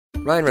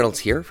Ryan Reynolds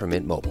here from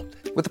Mint Mobile.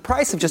 With the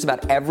price of just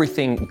about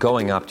everything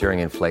going up during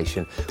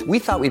inflation, we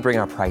thought we'd bring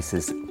our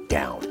prices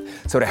down.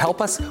 So to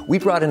help us, we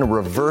brought in a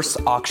reverse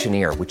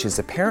auctioneer, which is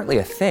apparently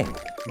a thing.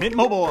 Mint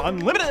Mobile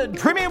Unlimited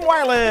Premium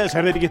Wireless.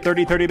 How to get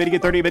 30, 30, bit to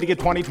get 30, bit to get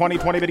 20, 20,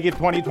 20, bit to get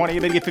 20, 20,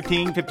 bit to get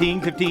 15,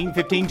 15, 15,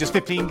 15, just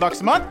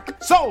 $15 a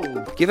month?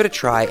 Sold! Give it a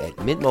try at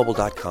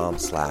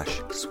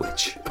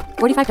mintmobile.com/switch.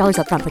 $45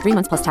 up front for 3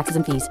 months plus taxes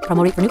and fees.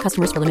 Promo rate for new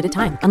customers for limited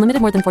time.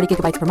 Unlimited more than 40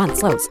 gigabytes per month.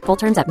 Slows full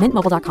terms at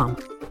mintmobile.com.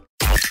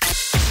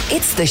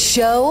 It's the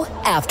show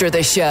after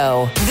the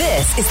show.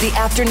 This is the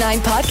After 9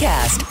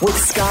 podcast with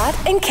Scott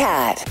and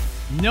Kat.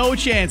 No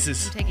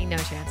chances. I'm taking no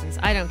chances.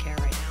 I don't care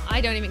right now.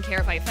 I don't even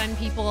care if I offend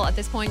people at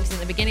this point, because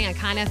in the beginning I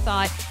kind of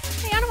thought,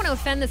 hey, I don't want to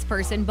offend this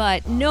person,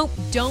 but nope,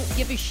 don't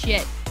give a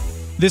shit.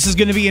 This is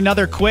going to be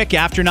another quick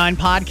After 9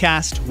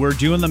 podcast. We're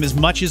doing them as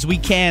much as we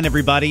can,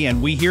 everybody,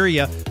 and we hear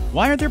you.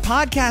 Why aren't there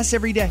podcasts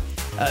every day?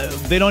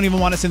 They don't even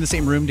want us in the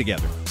same room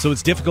together, so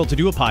it's difficult to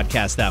do a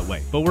podcast that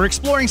way. But we're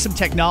exploring some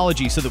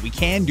technology so that we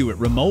can do it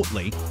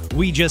remotely.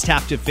 We just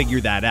have to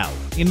figure that out.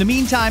 In the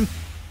meantime,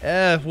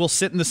 we'll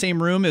sit in the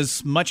same room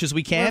as much as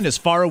we can, as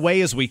far away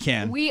as we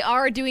can. We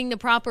are doing the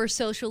proper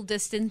social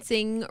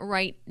distancing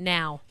right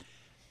now.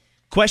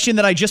 Question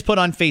that I just put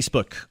on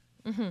Facebook,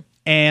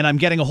 and I'm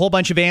getting a whole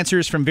bunch of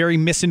answers from very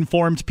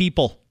misinformed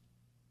people.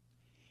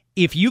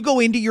 If you go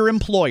into your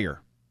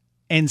employer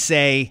and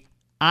say,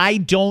 I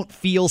don't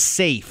feel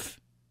safe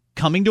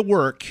coming to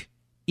work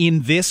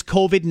in this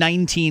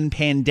COVID-19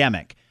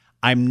 pandemic,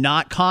 I'm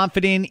not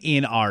confident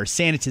in our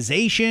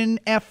sanitization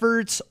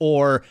efforts,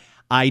 or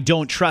I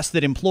don't trust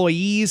that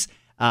employees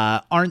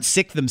aren't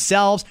sick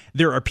themselves.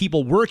 There are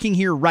people working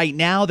here right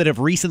now that have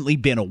recently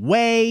been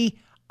away.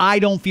 I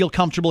don't feel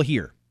comfortable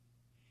here.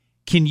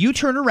 Can you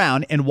turn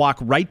around and walk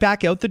right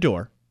back out the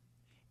door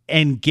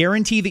and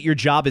guarantee that your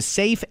job is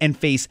safe and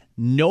face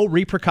no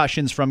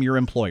repercussions from your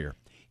employer?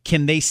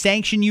 Can they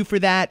sanction you for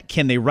that?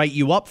 Can they write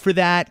you up for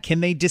that?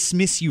 Can they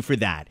dismiss you for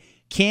that?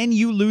 Can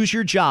you lose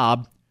your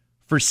job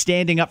for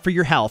standing up for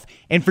your health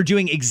and for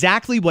doing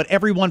exactly what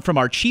everyone from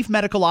our chief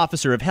medical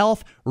officer of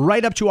health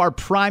right up to our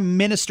prime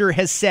minister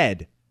has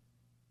said?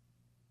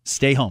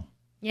 Stay home.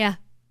 Yeah.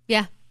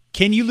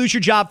 Can you lose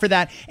your job for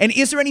that? And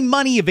is there any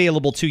money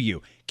available to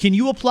you? Can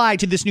you apply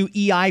to this new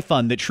EI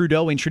fund that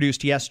Trudeau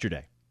introduced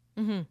yesterday?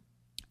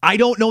 I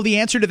don't know the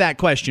answer to that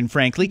question,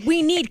 frankly.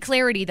 We need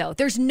clarity, though.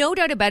 There's no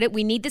doubt about it.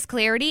 We need this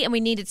clarity, and we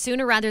need it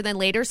sooner rather than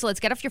later. So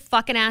let's get off your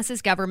fucking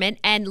asses, government,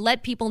 and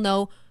let people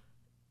know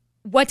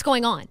what's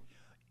going on.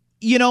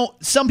 You know,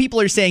 some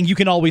people are saying you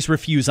can always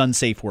refuse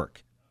unsafe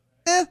work.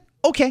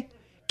 Okay.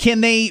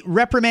 Can they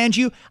reprimand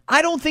you?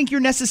 I don't think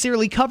you're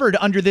necessarily covered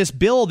under this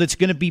bill that's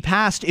going to be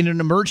passed in an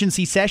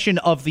emergency session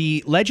of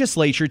the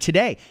legislature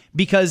today,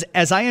 because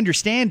as I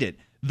understand it,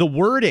 the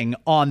wording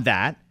on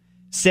that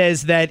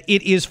says that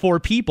it is for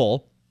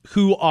people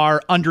who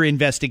are under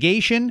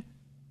investigation,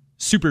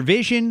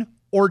 supervision,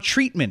 or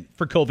treatment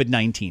for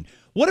COVID-19.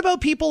 What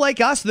about people like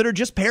us that are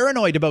just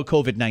paranoid about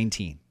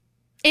COVID-19?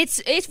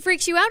 It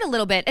freaks you out a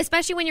little bit,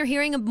 especially when you're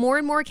hearing of more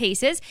and more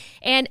cases.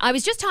 And I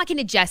was just talking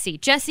to Jesse.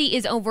 Jesse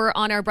is over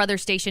on our brother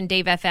station,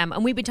 Dave FM,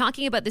 and we've been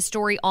talking about this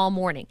story all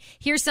morning.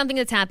 Here's something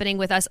that's happening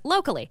with us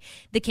locally.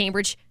 The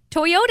Cambridge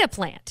Toyota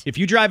plant. If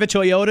you drive a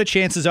Toyota,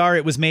 chances are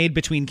it was made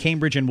between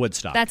Cambridge and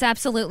Woodstock. That's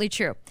absolutely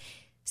true.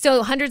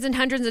 So hundreds and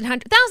hundreds and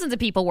hundreds, thousands of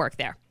people work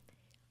there.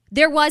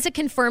 There was a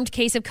confirmed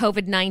case of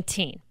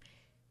COVID-19.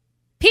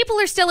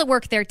 People are still at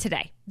work there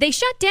today. They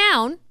shut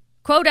down,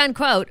 quote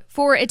unquote,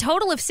 for a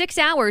total of 6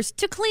 hours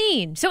to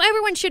clean. So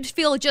everyone should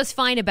feel just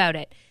fine about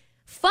it.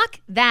 Fuck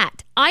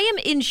that. I am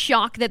in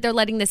shock that they're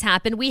letting this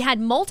happen. We had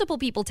multiple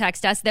people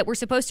text us that were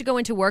supposed to go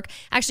into work.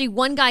 Actually,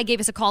 one guy gave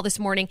us a call this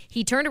morning.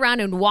 He turned around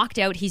and walked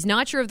out. He's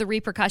not sure of the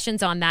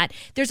repercussions on that.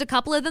 There's a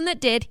couple of them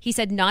that did. He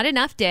said not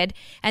enough did,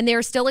 and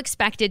they're still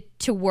expected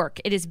to work.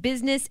 It is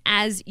business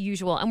as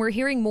usual, and we're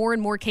hearing more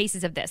and more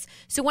cases of this.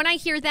 So when I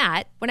hear,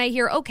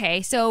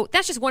 okay, so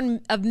that's just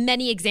one of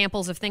many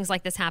examples of things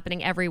like this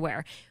happening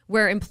everywhere,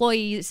 where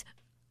employees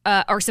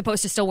are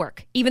supposed to still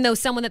work, even though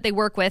someone that they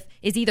work with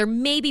is either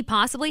maybe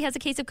possibly has a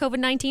case of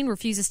COVID-19,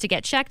 refuses to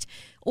get checked,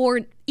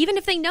 or even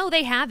if they know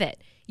they have it,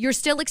 you're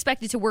still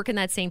expected to work in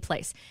that same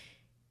place.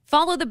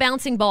 Follow the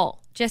bouncing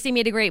ball. Jesse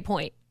made a great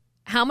point.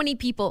 How many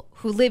people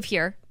who live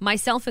here,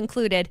 myself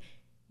included,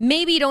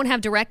 maybe don't have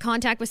direct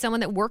contact with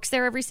someone that works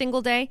there every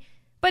single day,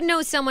 but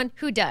knows someone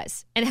who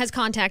does and has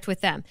contact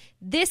with them?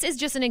 This is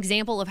just an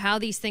example of how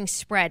these things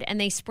spread, and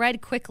they spread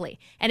quickly.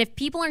 And if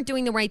people aren't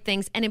doing the right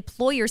things, and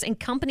employers and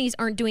companies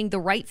aren't doing the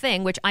right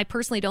thing, which I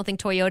personally don't think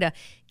Toyota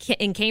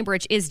in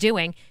Cambridge is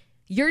doing,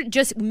 you're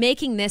just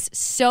making this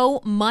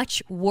so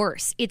much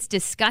worse. It's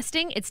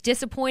disgusting. It's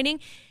disappointing.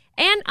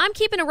 And I'm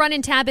keeping a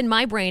running tab in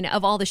my brain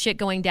of all the shit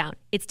going down.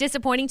 It's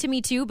disappointing to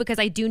me, too, because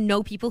I do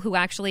know people who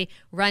actually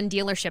run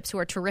dealerships who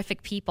are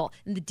terrific people.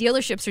 And the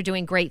dealerships are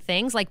doing great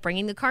things, like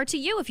bringing the car to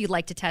you if you'd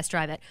like to test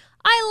drive it.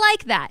 I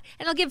like that.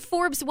 And I'll give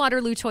Forbes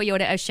Waterloo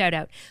Toyota a shout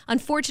out.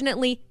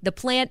 Unfortunately, the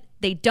plant,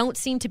 they don't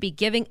seem to be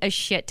giving a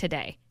shit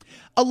today.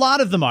 A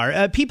lot of them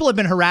are. People have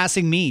been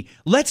harassing me.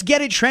 Let's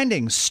get it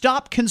trending.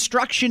 Stop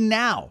construction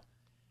now.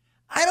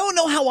 I don't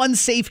know how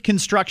unsafe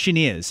construction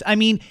is. I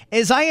mean,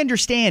 as I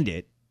understand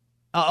it,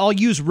 I'll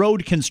use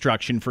road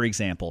construction, for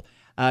example,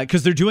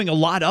 because they're doing a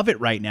lot of it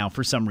right now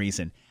for some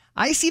reason.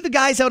 I see the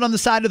guys out on the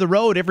side of the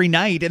road every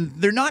night, and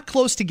they're not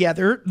close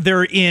together.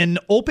 They're in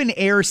open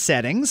air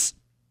settings.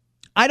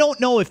 I don't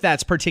know if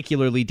that's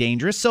particularly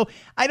dangerous, so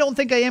I don't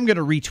think I am going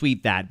to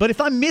retweet that. But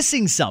if I'm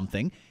missing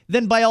something,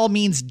 then by all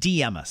means,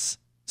 DM us.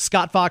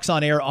 Scott Fox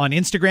on Air on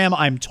Instagram.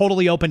 I'm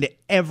totally open to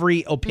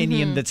every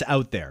opinion that's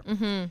out there.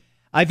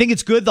 I think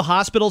it's good the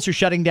hospitals are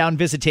shutting down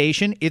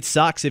visitation. It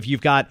sucks if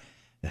you've got,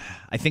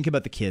 I think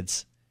about the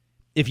kids.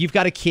 If you've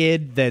got a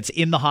kid that's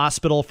in the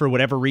hospital for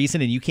whatever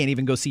reason and you can't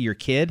even go see your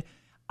kid,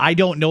 I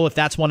don't know if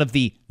that's one of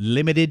the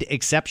limited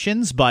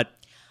exceptions, but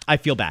I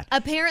feel bad.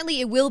 Apparently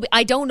it will be.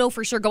 I don't know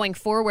for sure going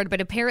forward, but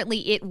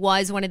apparently it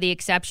was one of the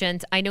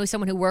exceptions. I know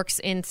someone who works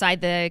inside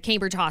the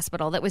Cambridge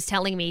hospital that was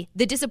telling me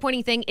the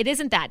disappointing thing, it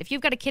isn't that. If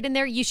you've got a kid in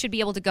there, you should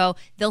be able to go.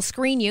 They'll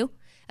screen you,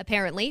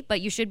 apparently,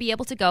 but you should be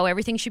able to go.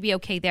 Everything should be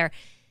okay there.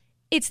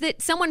 It's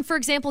that someone, for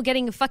example,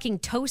 getting a fucking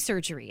toe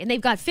surgery and they've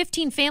got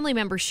 15 family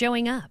members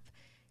showing up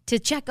to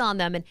check on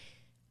them and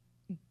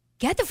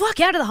get the fuck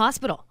out of the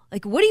hospital.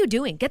 Like, what are you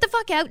doing? Get the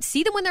fuck out.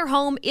 See them when they're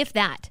home, if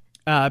that.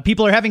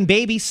 People are having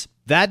babies.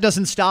 That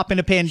doesn't stop in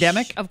a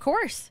pandemic. Of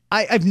course.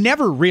 I've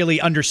never really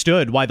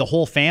understood why the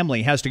whole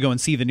family has to go and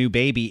see the new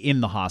baby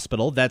in the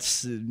hospital.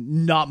 That's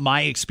not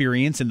my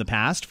experience in the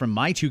past from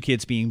my 2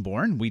 kids being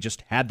born. We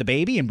just had the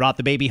baby and brought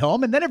the baby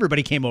home, and then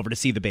everybody came over to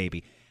see the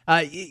baby.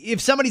 If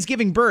somebody's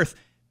giving birth,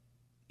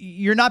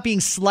 you're not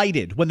being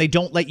slighted when they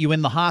don't let you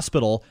in the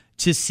hospital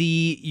to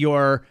see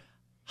your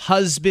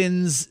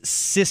husband's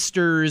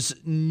sister's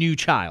new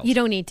child. You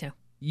don't need to.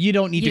 You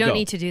don't need to go. You don't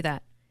need to do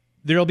that.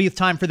 There'll be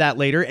time for that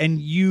later, and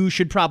you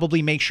should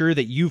probably make sure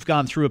that you've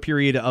gone through a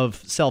period of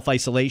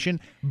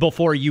self-isolation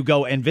before you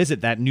go and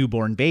visit that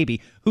newborn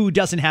baby who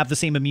doesn't have the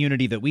same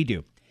immunity that we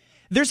do.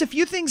 There's a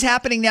few things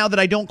happening now that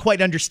I don't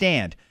quite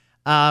understand.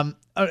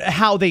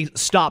 How they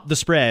stop the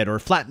spread or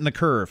flatten the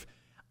curve.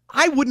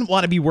 I wouldn't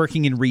want to be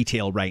working in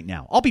retail right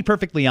now. I'll be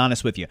perfectly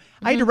honest with you.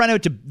 I had to run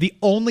out to the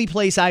only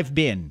place I've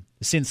been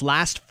since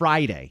last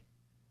Friday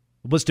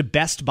was to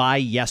Best Buy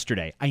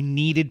yesterday. I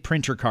needed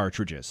printer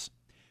cartridges.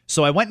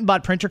 So I went and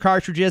bought printer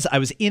cartridges. I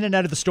was in and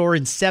out of the store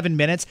in 7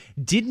 minutes,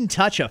 didn't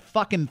touch a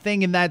fucking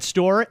thing in that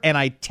store, and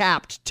I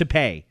tapped to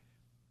pay.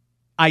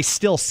 I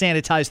still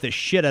sanitized the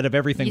shit out of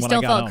everything when I got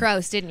home. You still felt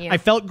gross, didn't you? I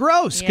felt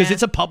gross because Yeah.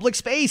 it's a public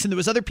space and there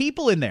was other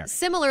people in there.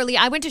 Similarly,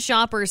 I went to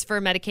Shoppers for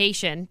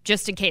medication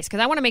just in case because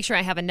I want to make sure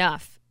I have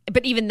enough.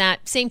 But even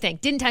that, same thing.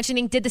 Didn't touch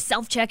anything. Did the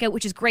self-checkout,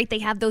 which is great. They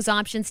have those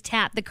options.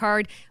 Tap the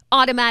card,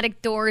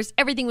 automatic doors.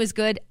 Everything was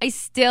good. I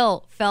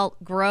still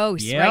felt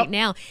gross right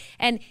now.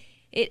 And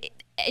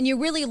you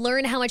really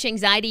learn how much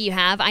anxiety you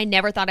have. I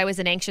never thought I was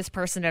an anxious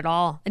person at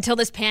all until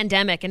this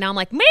pandemic. And now I'm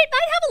like, mate,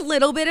 I have a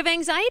little bit of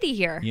anxiety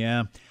here.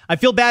 Yeah. I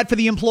feel bad for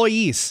the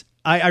employees.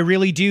 I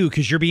really do,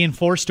 because you're being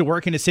forced to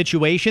work in a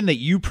situation that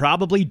you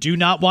probably do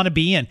not want to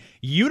be in.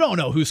 You don't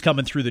know who's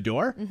coming through the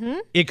door.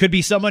 It could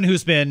be someone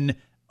who's been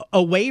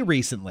away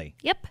recently.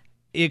 Yep.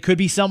 It could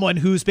be someone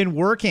who's been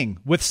working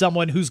with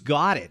someone who's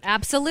got it.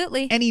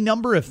 Absolutely. Any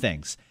number of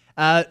things.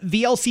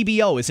 The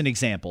LCBO is an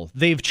example.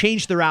 They've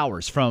changed their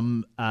hours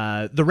from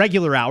the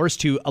regular hours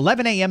to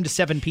 11 a.m. to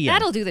 7 p.m.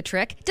 That'll do the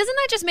trick. Doesn't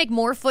that just make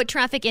more foot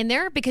traffic in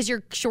there because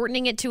you're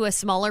shortening it to a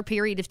smaller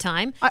period of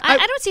time? I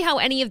don't see how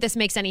any of this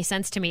makes any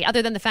sense to me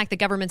other than the fact the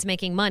government's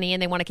making money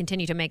and they want to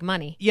continue to make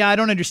money. Yeah, I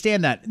don't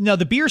understand that. Now,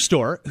 the beer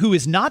store, who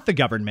is not the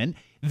government,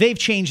 they've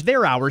changed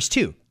their hours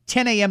too,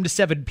 10 a.m. to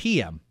 7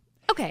 p.m.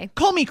 Okay.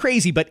 Call me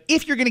crazy, but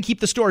if you're going to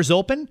keep the stores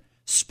open,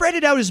 spread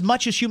it out as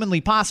much as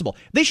humanly possible.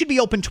 They should be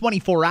open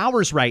 24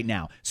 hours right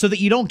now so that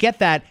you don't get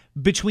that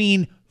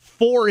between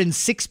 4 and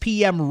 6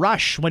 p.m.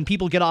 rush when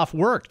people get off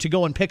work to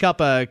go and pick up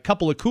a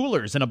couple of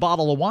coolers and a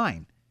bottle of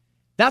wine.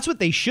 That's what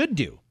they should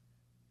do.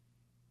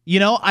 You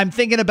know, I'm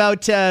thinking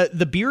about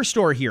the beer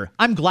store here.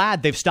 I'm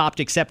glad they've stopped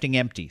accepting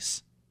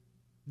empties.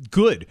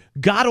 Good.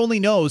 God only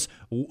knows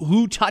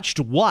who touched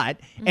what,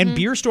 and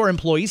beer store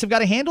employees have got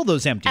to handle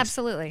those empties.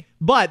 Absolutely.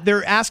 But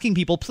they're asking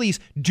people, please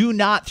do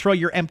not throw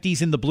your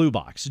empties in the blue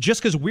box.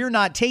 Just because we're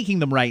not taking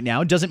them right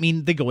now doesn't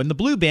mean they go in the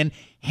blue bin.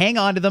 Hang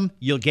on to them.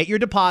 You'll get your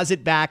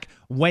deposit back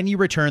when you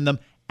return them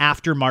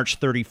after March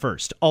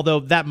 31st.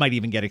 Although that might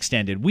even get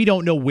extended. We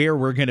don't know where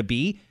we're going to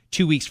be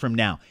 2 weeks from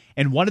now.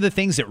 And one of the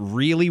things that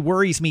really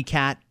worries me,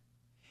 Kat,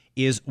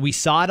 is we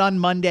saw it on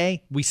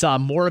Monday. We saw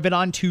more of it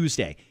on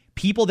Tuesday.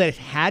 People that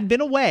had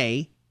been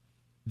away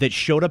that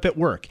showed up at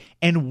work,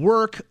 and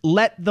work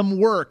let them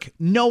work,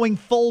 knowing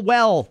full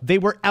well they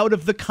were out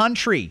of the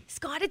country.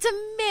 Scott, it's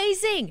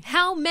amazing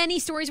how many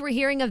stories we're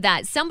hearing of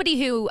that.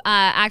 Somebody who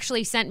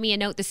actually sent me a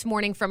note this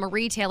morning from a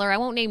retailer. I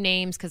won't name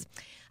names because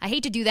I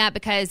hate to do that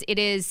because it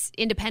is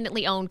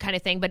independently owned kind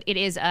of thing, but it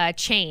is a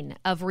chain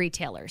of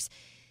retailers.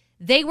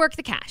 They work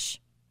the cash.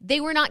 they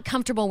were not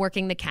comfortable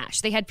working the cash.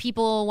 They had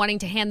people wanting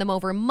to hand them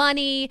over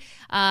money,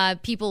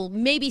 people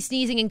maybe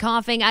sneezing and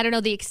coughing. I don't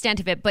know the extent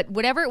of it, but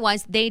whatever it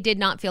was, they did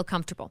not feel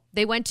comfortable.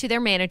 They went to their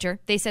manager.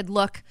 They said,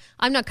 look,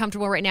 I'm not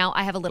comfortable right now.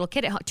 I have a little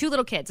kid at home, 2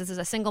 little kids. This is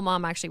a single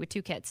mom actually with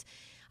 2 kids.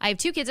 I have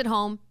 2 kids at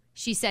home.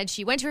 She said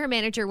she went to her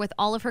manager with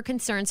all of her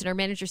concerns, and her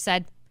manager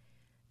said,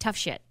 tough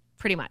shit,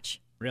 pretty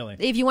much. Really?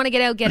 If you want to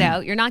get out, get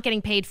out. You're not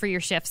getting paid for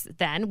your shifts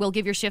then. We'll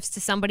give your shifts to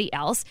somebody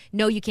else.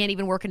 No, you can't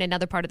even work in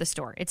another part of the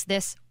store. It's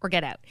this or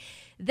get out.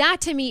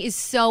 That to me is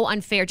so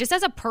unfair. Just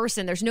as a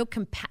person, there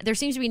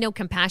seems to be no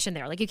compassion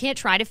there. Like you can't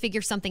try to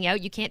figure something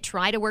out. You can't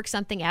try to work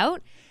something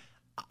out.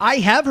 I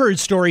have heard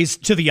stories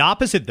to the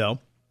opposite, though.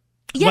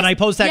 Yes, when I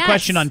post that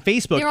question on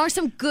Facebook. There are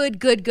some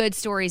good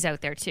stories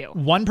out there, too.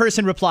 One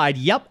person replied,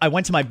 yep, I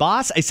went to my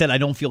boss. I said, I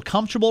don't feel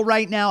comfortable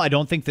right now. I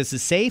don't think this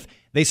is safe.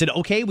 They said,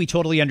 okay, we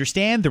totally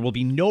understand. There will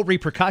be no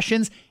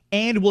repercussions,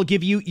 and we'll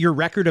give you your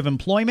record of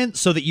employment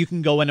so that you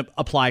can go and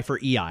apply for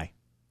EI.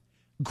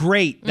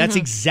 Great. That's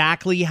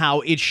exactly how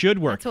it should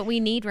work. That's what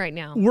we need right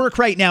now. Work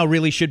right now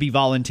really should be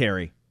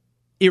voluntary.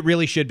 It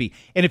really should be.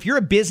 And if you're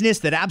a business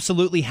that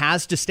absolutely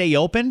has to stay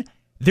open,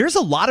 there's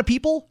a lot of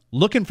people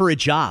looking for a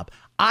job.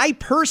 I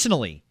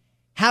personally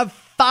have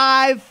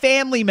 5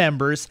 family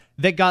members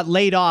that got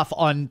laid off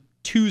on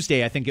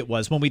Tuesday, I think it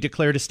was, when we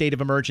declared a state of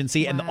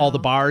emergency and all the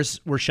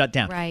bars were shut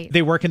down. Right.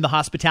 They work in the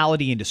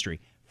hospitality industry.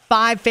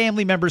 5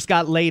 family members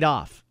got laid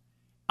off.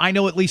 I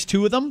know at least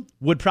 2 of them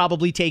would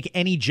probably take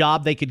any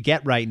job they could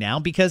get right now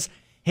because,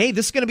 hey,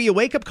 this is going to be a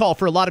wake-up call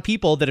for a lot of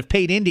people that have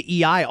paid into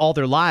EI all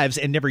their lives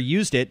and never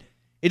used it.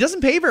 It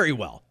doesn't pay very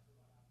well.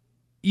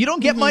 You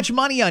don't get much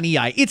money on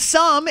EI. It's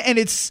some, and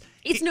it's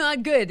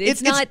not good.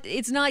 It's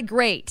not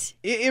great.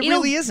 It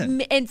really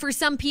isn't. And for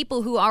some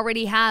people who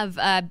already have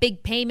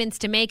big payments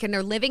to make and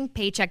they're living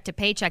paycheck to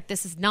paycheck,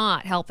 this is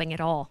not helping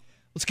at all.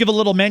 Let's give a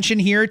little mention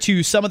here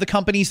to some of the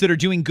companies that are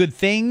doing good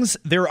things.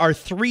 There are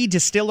 3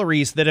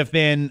 distilleries that have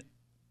been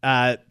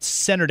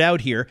centered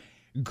out here.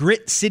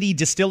 Grit City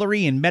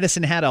Distillery in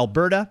Medicine Hat,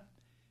 Alberta.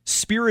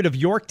 Spirit of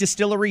York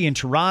Distillery in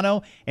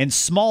Toronto. And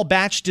Small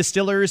Batch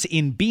Distillers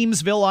in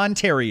Beamsville,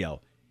 Ontario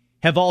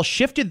have all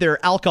shifted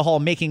their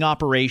alcohol-making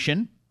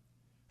operation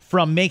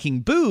from making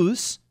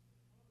booze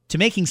to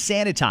making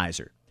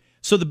sanitizer.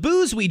 So the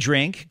booze we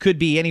drink could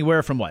be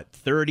anywhere from,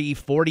 30,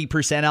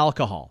 40%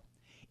 alcohol.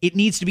 It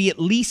needs to be at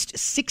least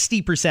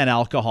 60%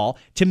 alcohol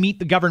to meet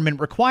the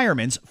government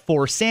requirements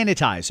for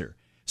sanitizer.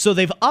 So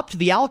they've upped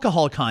the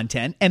alcohol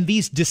content, and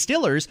these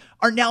distillers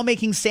are now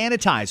making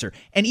sanitizer.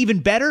 And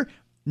even better,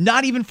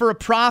 not even for a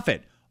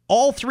profit.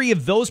 All 3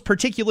 of those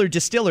particular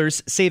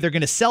distillers say they're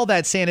going to sell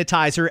that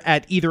sanitizer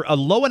at either a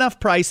low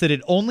enough price that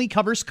it only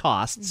covers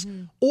costs,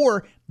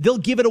 or they'll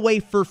give it away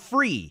for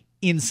free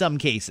in some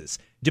cases,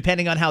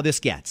 depending on how this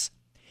gets.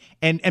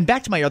 And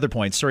back to my other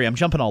points. Sorry, I'm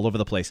jumping all over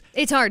the place.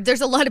 It's hard.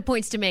 There's a lot of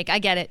points to make. I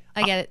get it.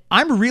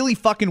 I'm really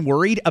fucking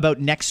worried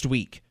about next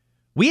week.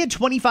 We had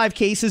 25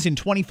 cases in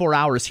 24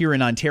 hours here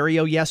in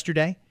Ontario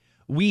yesterday.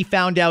 We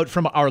found out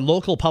from our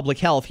local public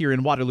health here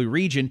in Waterloo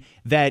Region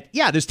that,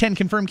 there's 10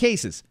 confirmed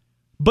cases.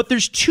 But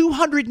there's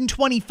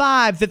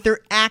 225 that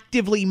they're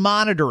actively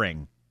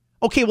monitoring.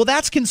 Okay, well,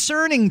 that's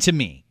concerning to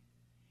me.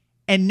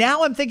 And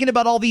now I'm thinking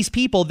about all these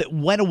people that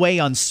went away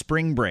on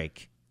spring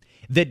break,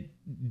 that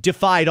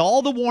defied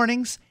all the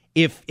warnings.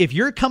 If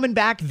you're coming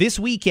back this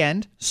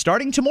weekend,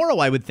 starting tomorrow,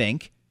 I would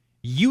think,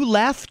 you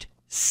left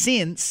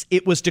since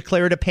it was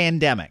declared a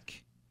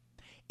pandemic.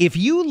 If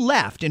you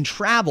left and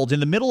traveled in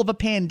the middle of a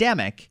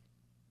pandemic,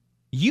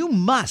 you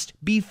must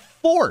be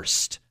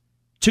forced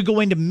to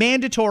go into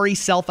mandatory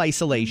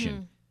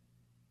self-isolation.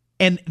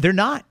 And they're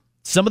not.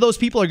 Some of those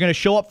people are going to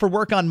show up for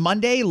work on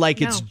Monday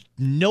like it's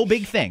no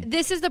big thing.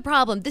 This is the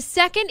problem. The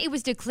second it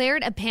was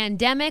declared a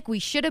pandemic, we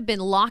should have been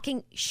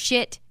locking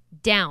shit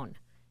down.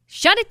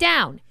 Shut it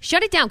down.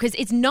 Shut it down, because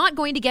it's not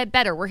going to get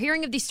better. We're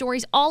hearing of these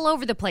stories all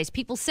over the place.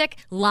 People sick,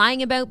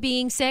 lying about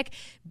being sick,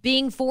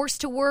 being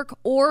forced to work,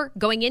 or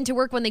going into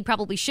work when they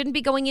probably shouldn't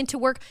be going into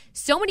work.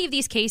 So many of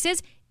these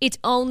cases, it's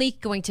only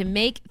going to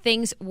make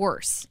things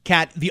worse.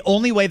 Kat, the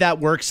only way that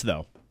works,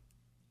 though,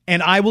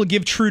 and I will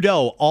give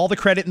Trudeau all the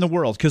credit in the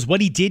world, because what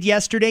he did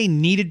yesterday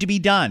needed to be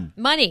done.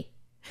 Money.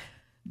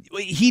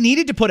 He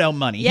needed to put out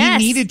money. Yes.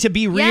 He needed to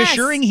be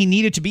reassuring. Yes. He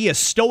needed to be a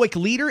stoic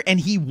leader, and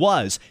he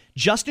was.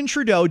 Justin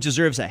Trudeau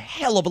deserves a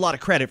hell of a lot of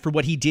credit for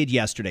what he did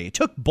yesterday. It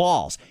took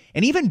balls.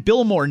 And even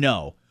Bill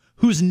Morneau,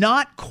 who's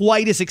not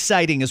quite as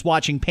exciting as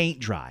watching paint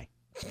dry,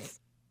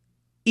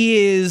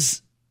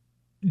 is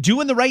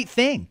doing the right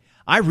thing.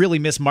 I really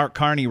miss Mark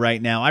Carney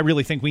right now. I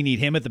really think we need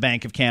him at the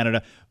Bank of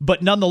Canada.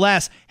 But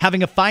nonetheless,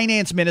 having a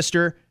finance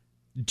minister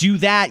do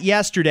that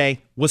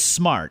yesterday was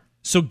smart.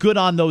 So good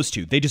on those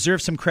 2. They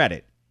deserve some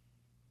credit.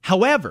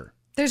 However,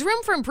 there's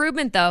room for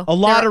improvement, though. A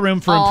lot of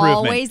room for improvement.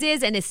 Always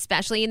is, and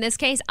especially in this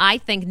case, I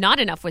think not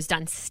enough was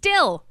done.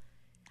 Still,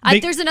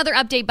 There's another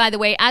update, by the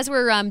way. As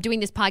we're doing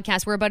this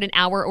podcast, we're about an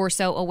hour or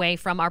so away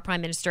from our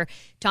prime minister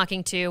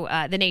talking to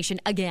the nation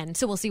again.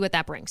 So we'll see what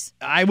that brings.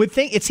 I would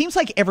think it seems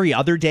like every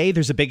other day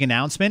there's a big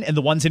announcement, and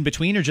the ones in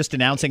between are just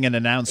announcing an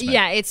announcement.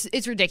 Yeah,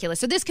 it's ridiculous.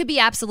 So this could be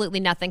absolutely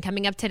nothing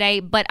coming up today,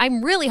 but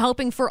I'm really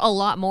hoping for a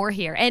lot more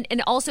here. And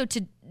also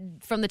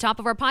from the top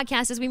of our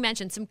podcast, as we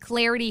mentioned, some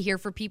clarity here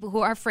for people who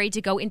are afraid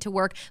to go into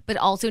work, but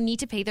also need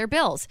to pay their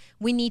bills.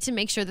 We need to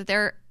make sure that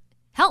they're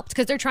helped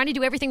because they're trying to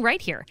do everything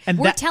right here. And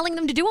we're telling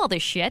them to do all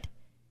this shit.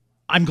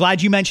 I'm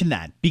glad you mentioned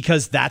that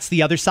because that's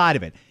the other side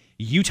of it.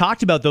 You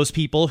talked about those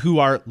people who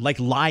are like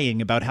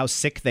lying about how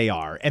sick they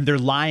are and they're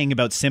lying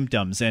about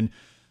symptoms and,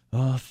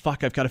 oh,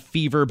 fuck, I've got a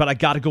fever, but I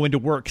got to go into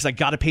work because I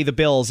got to pay the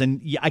bills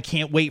and I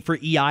can't wait for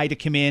EI to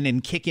come in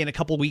and kick in a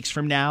couple weeks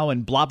from now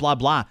and blah, blah,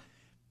 blah.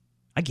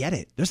 I get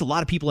it. There's a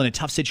lot of people in a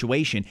tough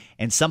situation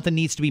and something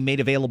needs to be made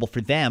available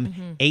for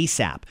them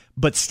ASAP.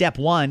 But step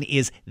one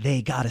is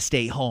they got to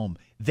stay home.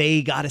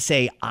 They got to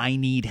say, I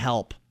need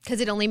help.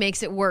 Because it only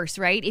makes it worse,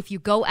 right? If you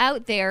go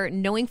out there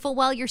knowing full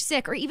well you're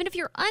sick, or even if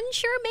you're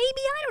unsure, maybe,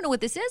 I don't know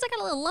what this is. I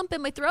got a little lump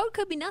in my throat.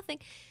 Could be nothing.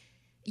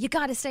 You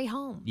got to stay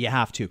home. You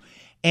have to.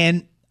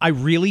 And I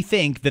really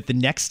think that the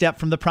next step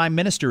from the prime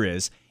minister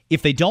is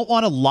if they don't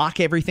want to lock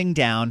everything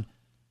down,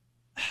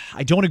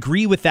 I don't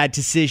agree with that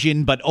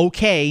decision, but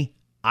okay,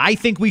 I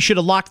think we should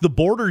have locked the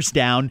borders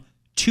down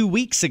 2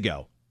 weeks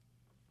ago.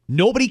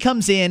 Nobody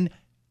comes in.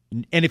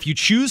 And if you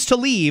choose to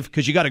leave,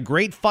 because you got a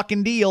great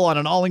fucking deal on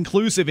an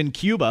all-inclusive in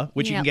Cuba,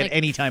 which you can get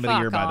any time of the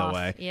year, by the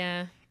way.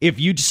 Yeah. If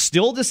you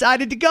still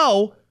decided to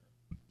go,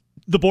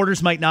 the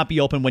borders might not be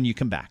open when you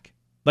come back.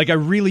 Like, I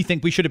really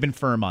think we should have been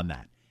firm on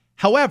that.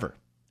 However,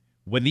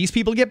 when these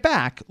people get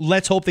back,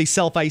 let's hope they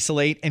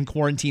self-isolate and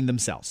quarantine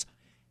themselves.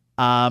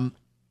 I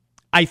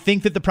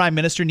think that the prime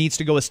minister needs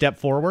to go a step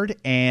forward,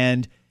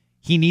 and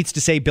he needs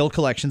to say bill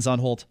collections on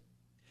hold.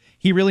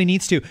 He really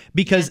needs to,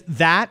 because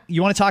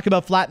you want to talk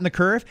about flatten the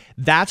curve?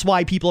 That's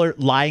why people are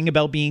lying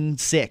about being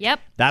sick. Yep.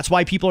 That's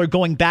why people are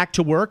going back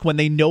to work when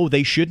they know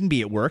they shouldn't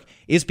be at work,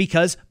 is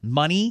because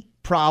money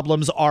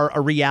problems are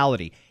a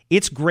reality.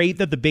 It's great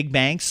that the big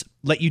banks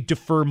let you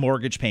defer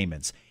mortgage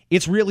payments.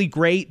 It's really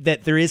great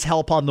that there is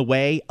help on the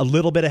way, a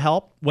little bit of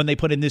help when they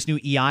put in this new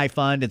EI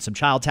fund and some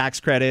child tax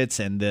credits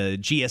and the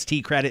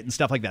GST credit and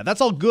stuff like that. That's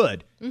all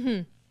good.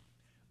 Mm-hmm.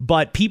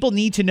 But people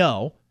need to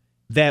know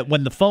that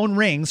when the phone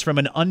rings from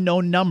an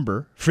unknown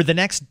number for the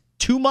next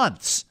 2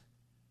 months,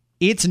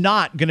 it's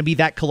not going to be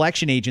that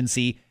collection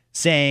agency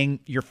saying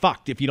you're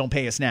fucked if you don't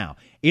pay us now.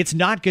 It's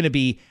not going to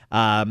be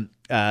Toronto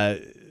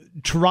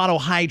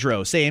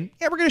Hydro saying,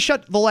 yeah, we're going to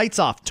shut the lights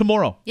off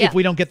tomorrow if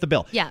we don't get the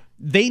bill. Yeah.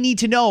 They need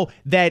to know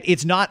that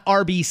it's not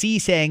RBC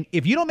saying,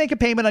 if you don't make a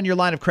payment on your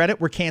line of credit,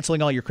 we're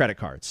canceling all your credit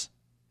cards.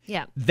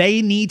 Yeah.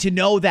 They need to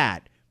know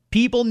that.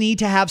 People need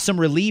to have some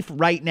relief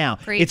right now.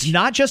 Preach. It's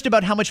not just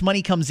about how much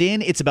money comes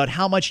in. It's about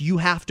how much you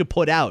have to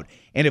put out.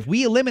 And if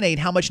we eliminate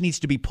how much needs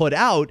to be put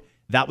out,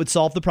 that would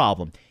solve the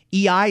problem.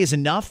 EI is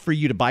enough for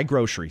you to buy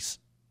groceries.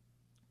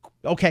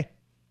 Okay.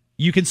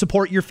 You can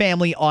support your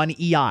family on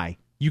EI.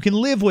 You can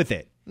live with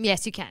it.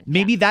 Yes, you can.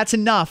 Maybe that's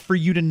enough for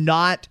you to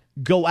not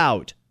go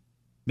out.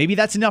 Maybe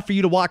that's enough for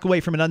you to walk away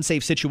from an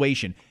unsafe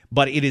situation.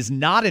 But it is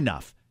not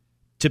enough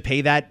to pay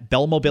that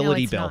Bell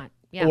Mobility bill. Not.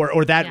 Yeah.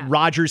 Or that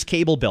Rogers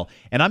cable bill.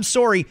 And I'm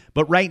sorry,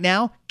 but right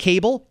now,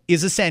 cable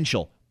is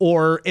essential,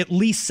 or at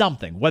least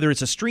something, whether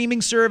it's a streaming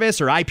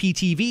service or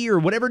IPTV or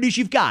whatever it is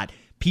you've got.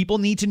 People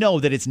need to know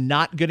that it's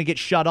not going to get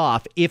shut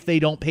off if they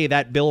don't pay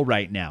that bill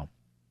right now.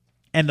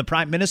 And the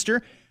prime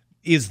minister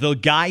is the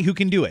guy who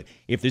can do it.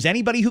 If there's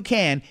anybody who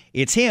can,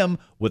 it's him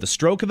with a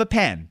stroke of a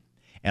pen.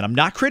 And I'm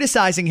not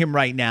criticizing him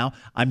right now.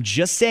 I'm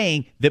just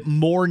saying that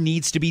more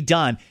needs to be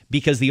done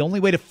because the only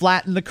way to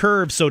flatten the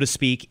curve, so to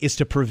speak, is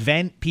to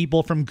prevent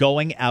people from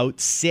going out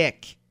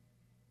sick.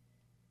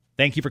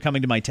 Thank you for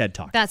coming to my TED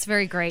Talk. That's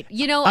very great.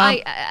 You know,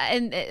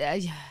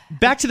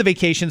 back to the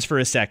vacations for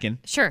a second.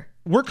 Sure.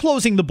 We're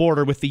closing the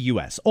border with the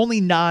U.S. All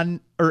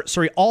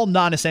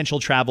non-essential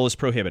travel is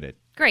prohibited.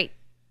 Great.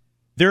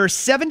 There are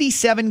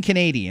 77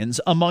 Canadians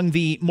among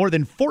the more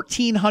than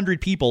 1,400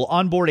 people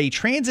on board a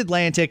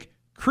transatlantic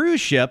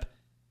cruise ship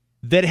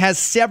that has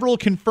several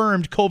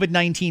confirmed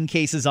COVID-19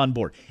 cases on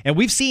board. And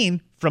we've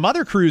seen from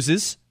other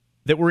cruises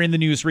that were in the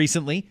news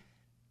recently,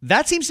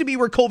 that seems to be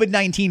where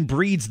COVID-19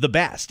 breeds the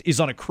best, is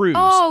on a cruise.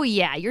 Oh,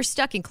 yeah. You're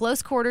stuck in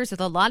close quarters with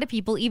a lot of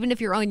people, even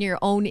if you're on your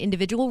own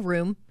individual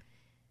room.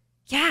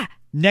 Yeah.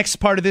 Next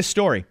part of this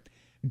story.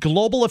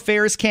 Global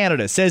Affairs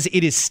Canada says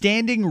it is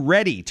standing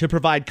ready to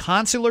provide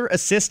consular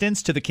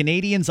assistance to the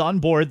Canadians on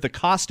board the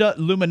Costa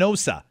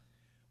Luminosa,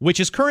 which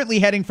is currently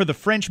heading for the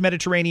French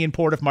Mediterranean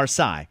port of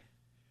Marseille.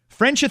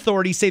 French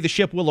authorities say the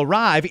ship will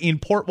arrive in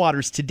port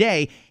waters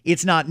today.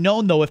 It's not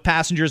known, though, if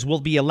passengers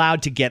will be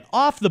allowed to get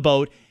off the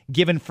boat,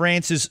 given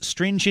France's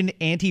stringent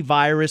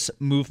antivirus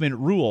movement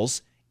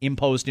rules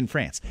imposed in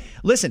France.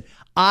 Listen,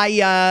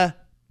 I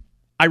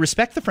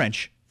respect the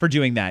French for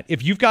doing that.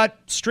 If you've got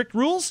strict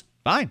rules,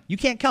 fine, you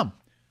can't come.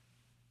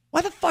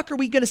 Why the fuck are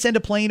we going to send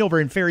a plane over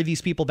and ferry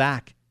these people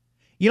back?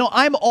 You know,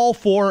 I'm all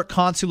for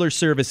consular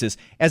services.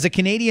 As a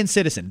Canadian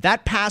citizen,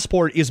 that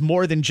passport is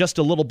more than just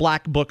a little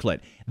black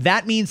booklet.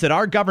 That means that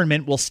our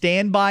government will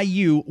stand by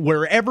you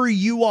wherever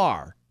you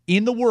are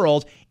in the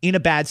world in a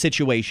bad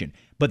situation.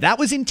 But that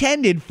was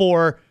intended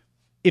for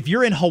if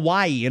you're in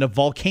Hawaii and a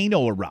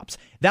volcano erupts.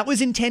 That was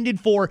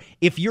intended for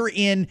if you're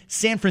in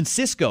San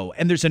Francisco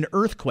and there's an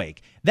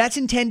earthquake. That's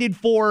intended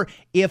for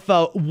if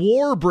a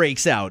war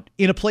breaks out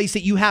in a place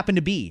that you happen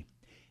to be.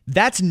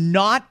 That's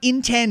not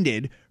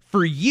intended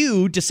for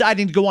you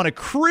deciding to go on a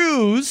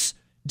cruise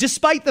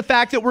despite the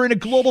fact that we're in a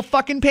global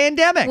fucking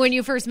pandemic. When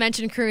you first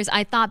mentioned cruise,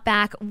 I thought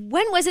back,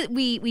 when was it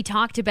we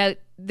talked about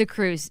the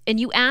cruise? And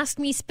you asked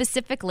me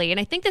specifically, and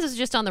I think this was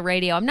just on the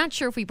radio. I'm not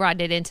sure if we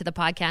brought it into the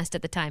podcast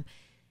at the time.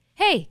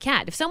 Hey,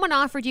 Kat, if someone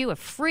offered you a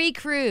free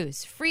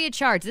cruise, free of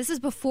charge, this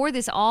is before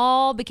this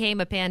all became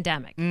a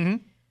pandemic,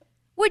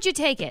 would you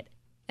take it?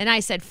 And I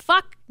said,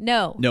 fuck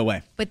no. No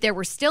way. But there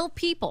were still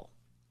people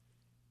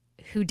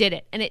who did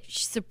it, and it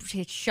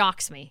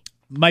shocks me.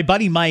 My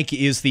buddy Mike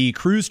is the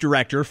cruise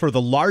director for the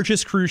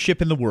largest cruise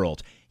ship in the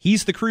world.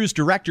 He's the cruise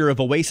director of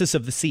Oasis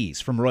of the Seas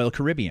from Royal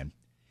Caribbean.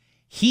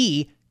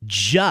 He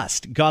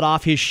just got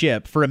off his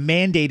ship for a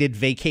mandated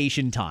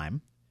vacation time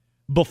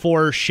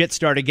before shit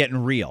started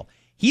getting real.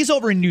 He's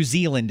over in New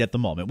Zealand at the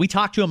moment. We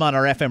talked to him on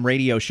our FM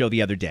radio show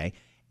the other day,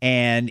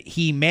 and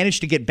he managed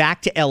to get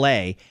back to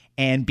L.A.,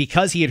 and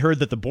because he had heard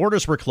that the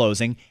borders were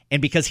closing, and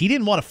because he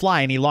didn't want to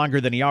fly any longer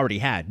than he already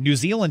had, New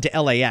Zealand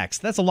to LAX,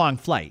 that's a long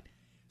flight.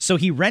 So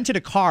he rented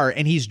a car,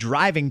 and he's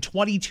driving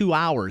 22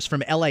 hours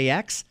from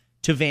LAX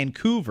to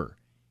Vancouver.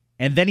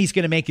 And then he's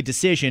going to make a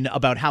decision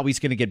about how he's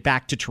going to get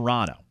back to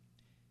Toronto.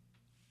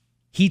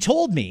 He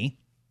told me,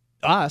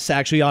 us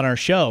actually on our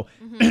show,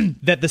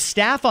 that the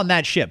staff on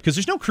that ship, because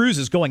there's no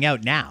cruises going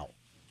out now,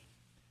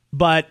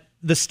 but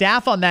the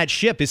staff on that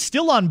ship is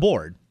still on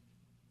board.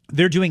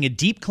 They're doing a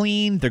deep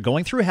clean. They're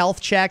going through health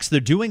checks. They're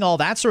doing all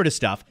that sort of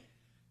stuff.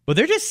 But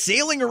they're just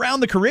sailing around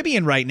the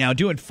Caribbean right now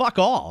doing fuck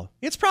all.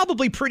 It's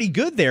probably pretty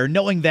good there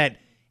knowing that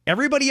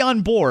everybody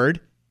on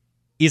board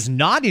is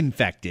not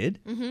infected.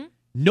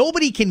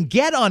 Nobody can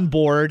get on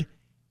board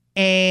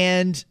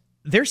and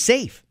they're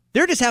safe.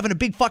 They're just having a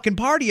big fucking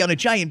party on a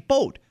giant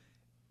boat.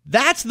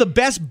 That's the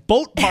best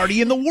boat party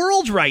in the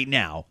world right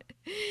now.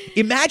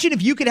 Imagine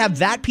if you could have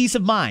that peace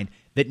of mind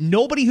that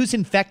nobody who's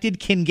infected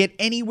can get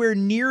anywhere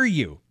near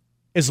you.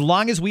 As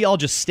long as we all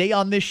just stay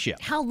on this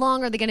ship. How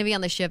long are they going to be on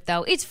the ship,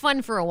 though? It's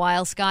fun for a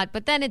while, Scott,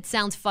 but then it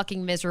sounds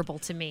fucking miserable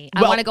to me.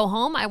 I want to go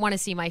home. I want to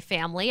see my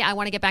family. I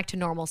want to get back to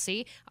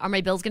normalcy. Are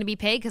my bills going to be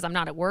paid because I'm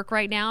not at work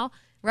right now?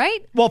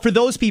 Right? Well, for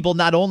those people,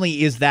 not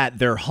only is that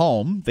their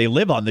home, they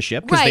live on the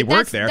ship because they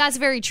work there. That's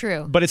very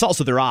true. But it's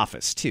also their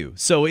office, too.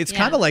 So it's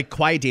kind of like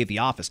quiet day at the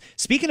office.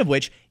 Speaking of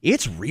which,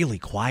 it's really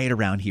quiet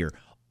around here.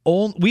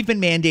 We've been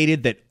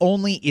mandated that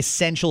only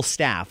essential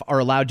staff are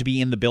allowed to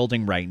be in the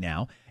building right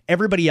now.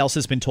 Everybody else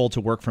has been told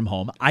to work from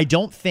home. I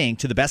don't think,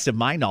 to the best of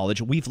my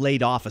knowledge, we've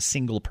laid off a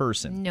single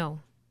person. No.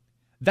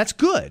 That's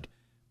good.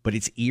 But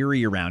it's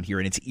eerie around here,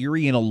 and it's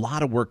eerie in a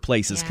lot of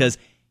workplaces because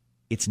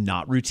it's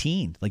not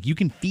routine. Like, you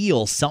can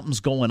feel something's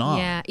going on.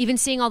 Yeah, even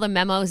seeing all the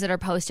memos that are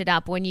posted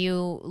up when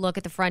you look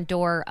at the front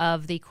door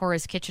of the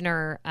Corus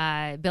Kitchener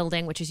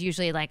building, which is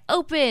usually like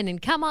open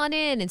and come on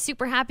in and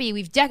super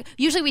happy.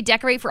 Usually we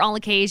decorate for all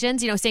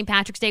occasions. You know, St.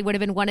 Patrick's Day would have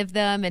been one of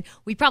them, and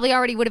we probably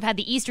already would have had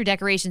the Easter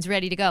decorations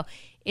ready to go.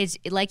 It's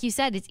like you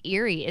said, it's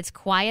eerie. It's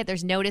quiet.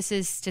 There's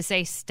notices to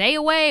say, stay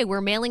away.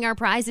 We're mailing our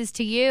prizes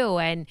to you,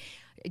 and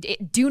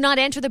do not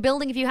enter the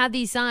building if you have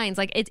these signs.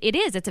 Like it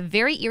is. It's a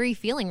very eerie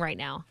feeling right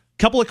now.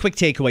 Couple of quick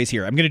takeaways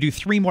here. I'm going to do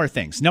 3 more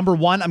things. Number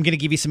 1, I'm going to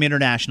give you some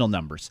international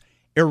numbers.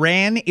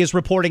 Iran is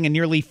reporting a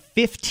nearly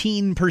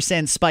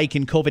 15% spike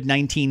in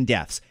COVID-19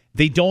 deaths.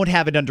 They don't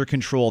have it under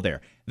control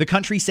there. The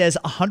country says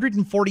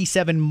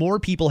 147 more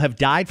people have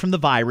died from the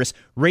virus,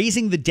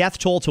 raising the death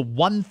toll to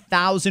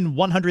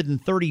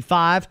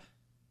 1,135,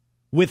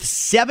 with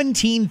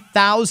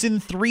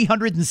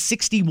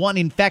 17,361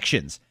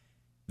 infections.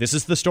 This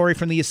is the story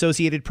from the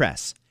Associated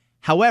Press.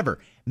 However,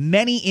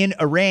 many in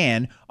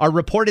Iran are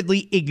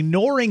reportedly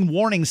ignoring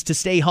warnings to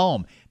stay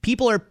home.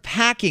 People are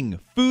packing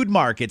food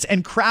markets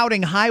and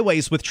crowding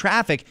highways with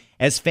traffic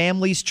as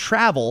families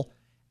travel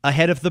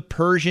ahead of the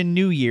Persian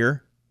New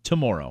Year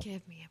tomorrow.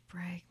 Give me a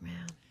break,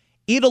 man.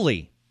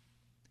 Italy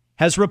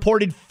has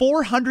reported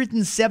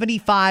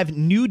 475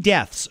 new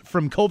deaths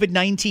from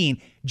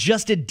COVID-19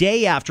 just a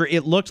day after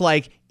it looked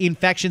like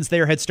infections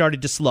there had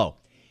started to slow.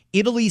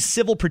 Italy's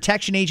Civil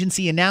Protection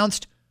Agency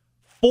announced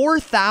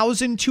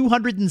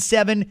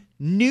 4,207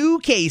 new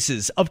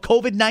cases of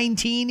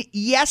COVID-19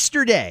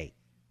 yesterday,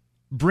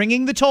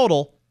 bringing the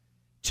total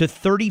to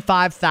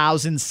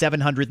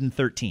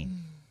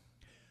 35,713.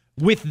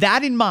 With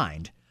that in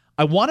mind,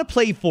 I want to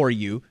play for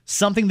you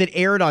something that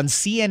aired on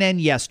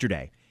CNN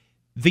yesterday.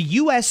 The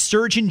U.S.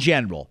 Surgeon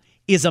General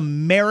is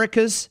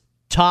America's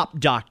top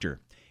doctor.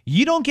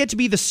 You don't get to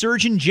be the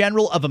Surgeon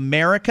General of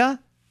America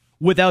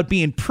without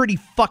being pretty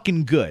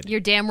fucking good.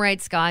 You're damn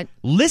right, Scott.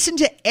 Listen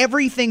to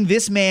everything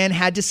this man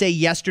had to say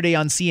yesterday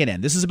on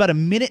CNN. This is about a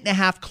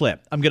 1.5-minute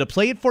clip. I'm going to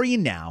play it for you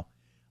now.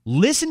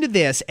 Listen to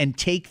this and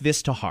take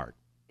this to heart.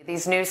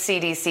 These new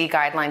CDC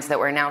guidelines that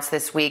were announced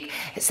this week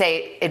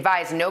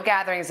advise no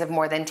gatherings of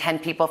more than 10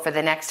 people for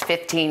the next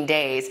 15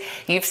 days.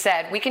 You've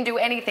said we can do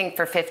anything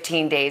for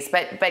 15 days,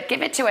 but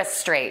give it to us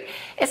straight.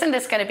 Isn't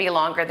this going to be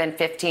longer than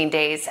 15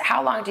 days?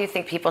 How long do you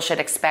think people should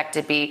expect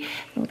to be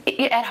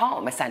at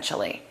home,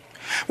 essentially?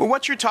 Well,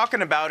 what you're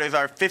talking about is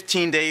our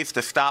 15 Days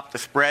to Stop the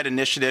Spread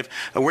initiative.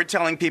 We're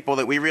telling people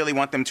that we really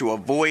want them to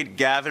avoid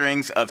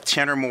gatherings of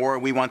 10 or more.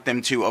 We want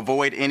them to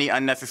avoid any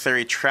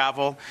unnecessary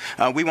travel.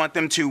 We want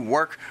them to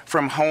work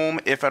from home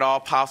if at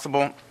all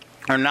possible,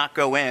 or not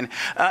go in.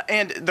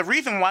 And the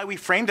reason why we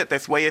framed it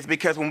this way is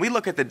because when we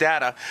look at the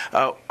data,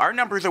 our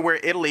numbers are where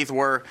Italy's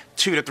were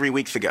 2 to 3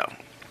 weeks ago.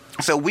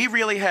 So we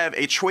really have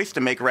a choice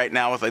to make right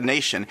now as a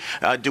nation.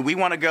 Do we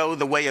want to go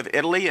the way of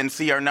Italy and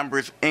see our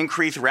numbers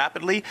increase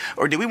rapidly?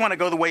 Or do we want to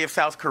go the way of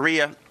South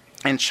Korea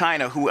and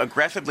China, who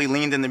aggressively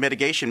leaned in the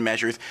mitigation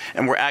measures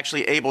and were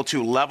actually able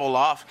to level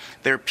off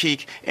their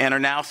peak and are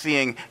now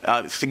seeing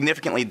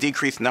significantly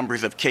decreased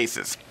numbers of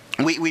cases?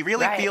 We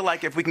really feel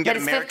like if we can get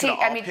America to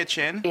all pitch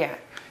in. Yeah.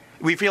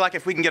 We feel like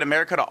if we can get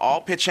America to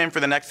all pitch in for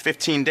the next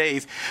 15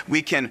 days,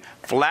 we can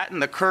flatten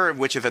the curve,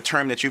 which is a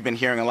term that you've been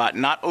hearing a lot,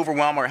 not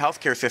overwhelm our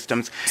healthcare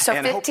systems.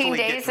 So 15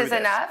 days is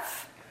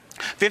enough?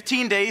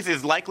 15 days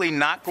is likely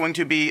not going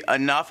to be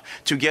enough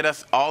to get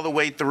us all the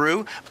way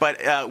through,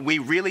 but we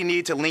really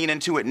need to lean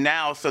into it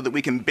now so that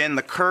we can bend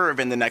the curve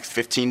in the next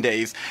 15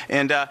 days.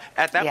 And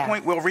at that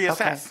point, we'll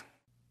reassess. Okay.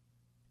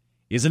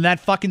 Isn't that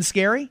fucking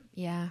scary?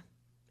 Yeah.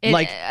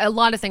 A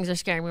lot of things are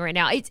scaring me right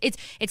now.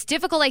 It's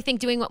difficult, I think,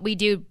 doing what we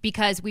do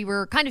because we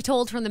were kind of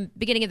told from the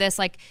beginning of this,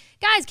 like,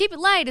 guys, keep it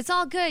light. It's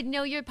all good.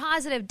 No, you're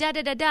positive.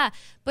 Da-da-da-da.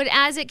 But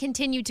as it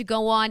continued to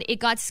go on, it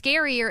got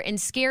scarier and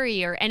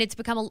scarier, and it's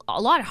become a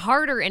lot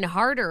harder and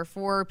harder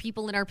for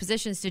people in our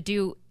positions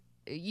to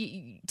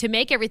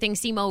make everything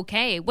seem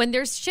okay when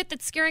there's shit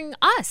that's scaring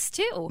us,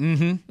 too.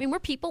 Mm-hmm. I mean, we're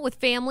people with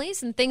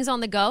families and things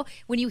on the go.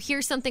 When you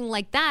hear something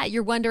like that,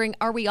 you're wondering,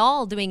 are we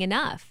all doing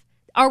enough?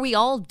 Are we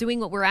all doing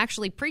what we're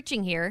actually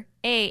preaching here?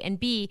 A, and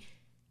B,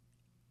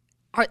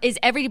 is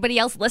everybody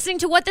else listening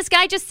to what this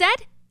guy just said?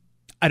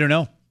 I don't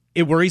know.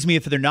 It worries me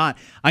if they're not.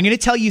 I'm going to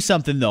tell you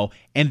something, though,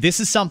 and this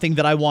is something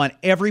that I want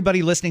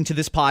everybody listening to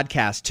this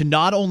podcast to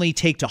not only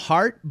take to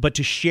heart, but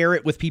to share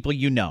it with people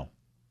you know.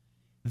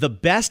 The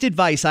best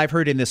advice I've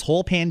heard in this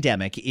whole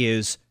pandemic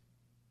is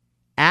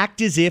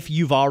act as if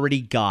you've already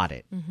got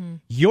it. Mm-hmm.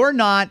 You're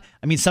not,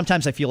 I mean,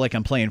 sometimes I feel like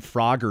I'm playing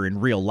Frogger in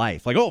real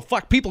life. Like, oh,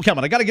 fuck, people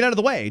coming. I got to get out of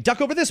the way.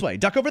 Duck over this way.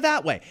 Duck over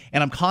that way.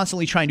 And I'm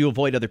constantly trying to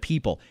avoid other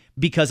people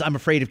because I'm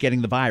afraid of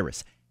getting the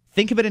virus.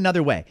 Think of it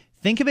another way.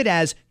 Think of it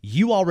as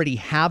you already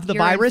have the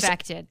virus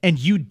infected. And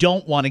you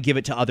don't want to give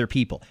it to other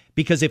people.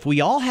 Because if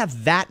we all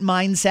have that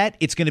mindset,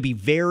 it's going to be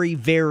very,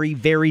 very,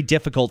 very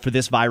difficult for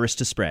this virus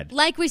to spread.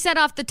 Like we said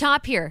off the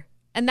top here.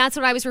 And that's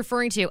what I was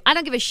referring to. I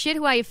don't give a shit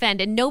who I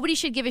offend, and nobody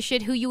should give a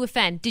shit who you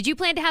offend. Did you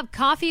plan to have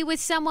coffee with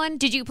someone?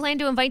 Did you plan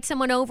to invite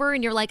someone over,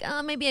 and you're like,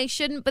 oh, maybe I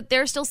shouldn't, but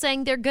they're still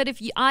saying they're good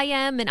if I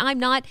am and I'm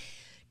not?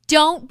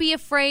 Don't be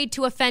afraid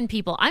to offend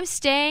people. I'm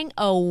staying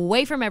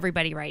away from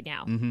everybody right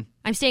now. Mm-hmm.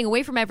 I'm staying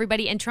away from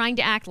everybody and trying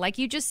to act like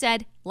you just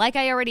said, like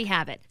I already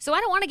have it. So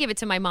I don't want to give it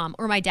to my mom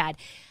or my dad.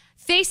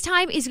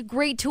 FaceTime is a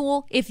great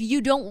tool if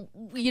you don't,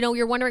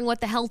 you're wondering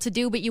what the hell to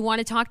do, but you want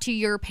to talk to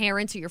your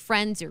parents or your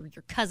friends or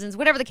your cousins,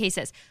 whatever the case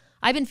is.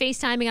 I've been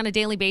FaceTiming on a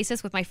daily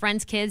basis with my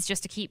friends' kids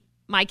just to keep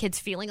my kids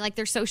feeling like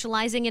they're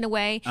socializing in a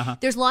way. Uh-huh.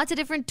 There's lots of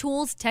different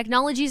tools.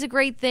 Technology is a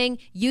great thing.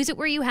 Use it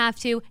where you have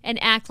to and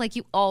act like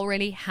you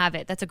already have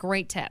it. That's a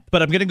great tip.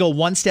 But I'm going to go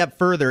one step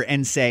further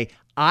and say,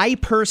 I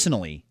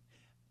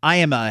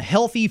am a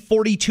healthy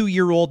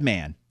 42-year-old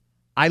man.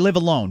 I live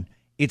alone.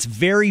 It's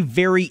very,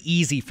 very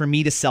easy for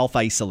me to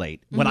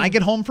self-isolate. Mm-hmm. When I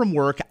get home from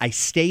work, I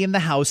stay in the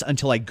house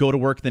until I go to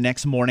work the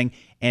next morning,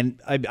 and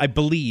I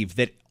believe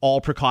that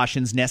all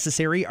precautions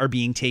necessary are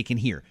being taken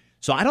here.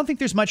 So I don't think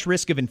there's much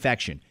risk of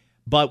infection.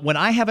 But when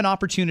I have an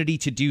opportunity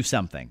to do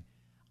something,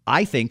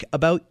 I think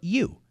about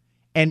you.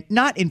 And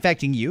not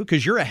infecting you,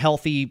 because you're a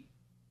healthy,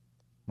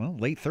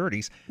 late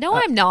 30s. No,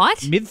 I'm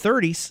not.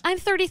 Mid-30s. I'm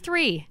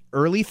 33.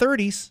 Early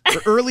 30s.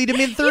 Or early to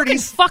mid-30s. You can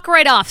fuck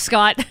right off,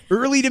 Scott.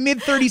 Early to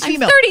mid-30s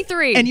female. I'm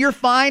 33. And you're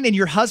fine, and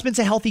your husband's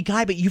a healthy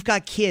guy, but you've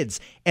got kids.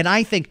 And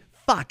I think,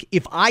 fuck,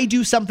 if I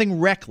do something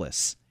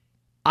reckless,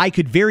 I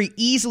could very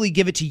easily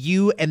give it to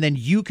you, and then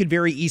you could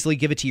very easily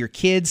give it to your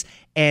kids.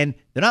 And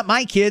they're not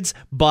my kids,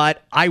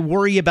 but I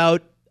worry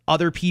about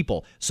other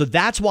people. So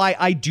that's why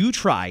I do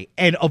try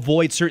and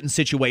avoid certain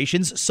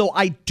situations so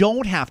I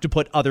don't have to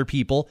put other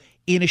people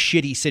in a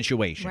shitty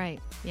situation. Right,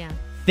 yeah.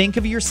 Think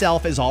of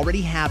yourself as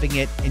already having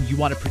it, and you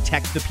want to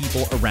protect the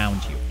people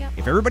around you. Yep.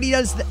 If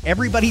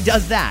everybody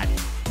does that,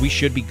 we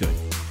should be good.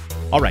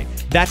 All right,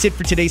 that's it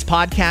for today's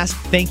podcast.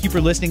 Thank you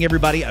for listening,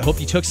 everybody. I hope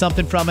you took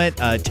something from it.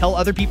 Tell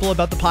other people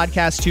about the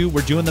podcast, too.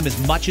 We're doing them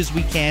as much as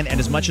we can and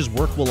as much as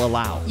work will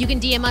allow. You can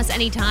DM us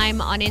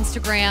anytime. On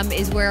Instagram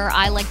is where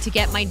I like to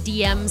get my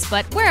DMs,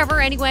 but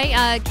wherever anyway.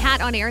 Kat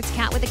on air. It's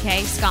Kat with a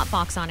K. Scott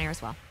Fox on air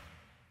as well.